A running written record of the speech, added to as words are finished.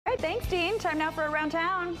right, thanks, Dean. Time now for Around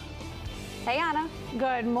Town. Hey, Anna.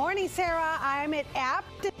 Good morning, Sarah. I'm at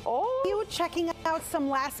Apt. Oh. You checking out some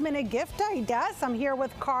last-minute gift ideas. I'm here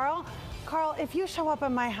with Carl. Carl, if you show up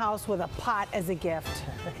at my house with a pot as a gift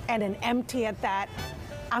and an empty at that,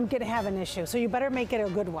 I'm gonna have an issue. So you better make it a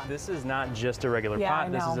good one. This is not just a regular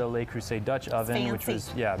pot. This is a Le Creuset Dutch oven, which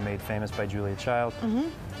was made famous by Julia Child.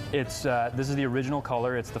 It's this is the original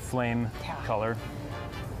color. It's the flame color.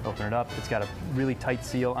 Open it up. It's got a really tight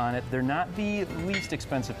seal on it. They're not the least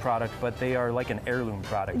expensive product, but they are like an heirloom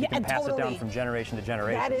product. You can pass it down from generation to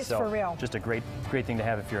generation. That is for real. Just a great thing to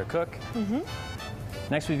have if you're a cook.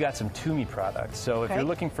 Next, we've got some Toomey products. So if you're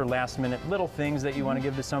looking for last-minute little things that you want to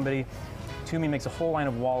give to somebody, Toomey makes a whole line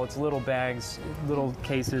of wallets, little bags, little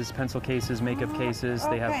cases, pencil cases, makeup cases.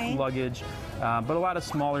 They have luggage, but a lot of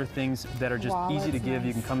smaller things that are just easy to give.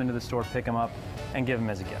 You can come into the store, pick them up, and give them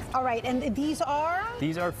as a gift. All right, and these are?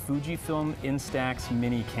 These are Fujifilm Instax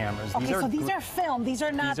mini cameras. Okay, so these are film. These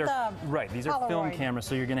are not Right, these are film cameras,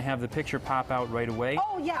 so you're going to have the picture pop out right away.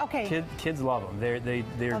 Oh, yeah, okay. Kids love them.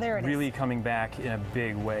 They're really coming back in a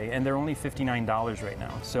big way, and they're only $59 right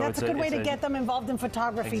now. So that's a good way to get them involved in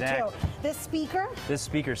photography, too. This speaker? This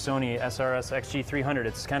speaker, Sony SRS XG300.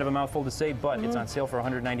 It's kind of a mouthful to say, but it's on sale for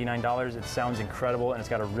 $199. It sounds incredible, and it's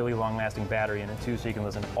got a really long-lasting battery in it, too, so you can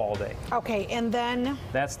listen all day. Okay, and then?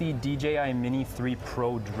 That's the DJI Mini 3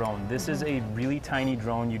 Pro drone. This is a really tiny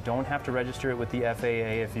drone. You don't have to register it with the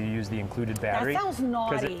FAA if you use the included battery. That sounds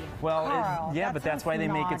naughty. But that's why they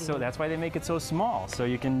make it so. That's why they make it so small. So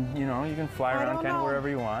you can, you can fly around kind of wherever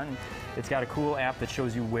you want. It's got a cool app that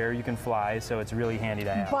shows you where you can fly, so it's really handy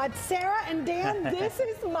to have. But Sarah and Dan, this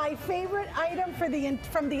is my favorite item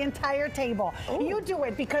from the entire table. Ooh. You do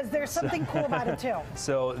it because there's something cool about it too.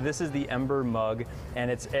 So this is the Ember mug,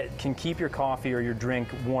 and it can keep your coffee or your drink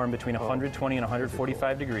warm between 120 and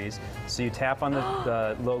 145 degrees. So you tap on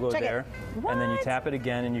the logo there, and then you tap it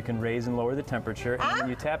again, and you can raise and lower the temperature, and then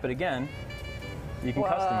you tap it again, you can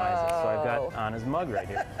customize it. So I've got Anna's mug right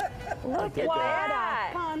here. Look at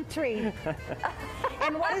that. Country.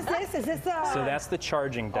 And what is this? Is this a... So that's the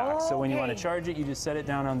charging dock. So when you want to charge it, you just set it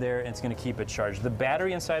down on there, and it's going to keep it charged. The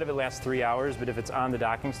battery inside of it lasts 3 hours, but if it's on the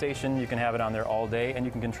docking station, you can have it on there all day, and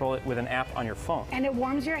you can control it with an app on your phone. And it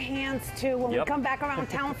warms your hands, too. When we come back around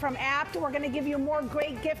town from Apt, we're going to give you more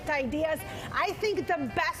great gift ideas. I think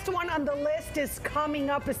the best one on the list is coming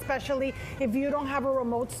up, especially if you don't have a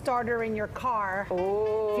remote starter in your car.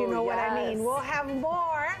 Oh, if you know what I mean. We'll have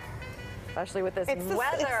more. Especially with this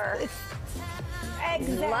weather.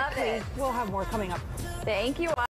 Exactly. Love it. We'll have more coming up. Thank you.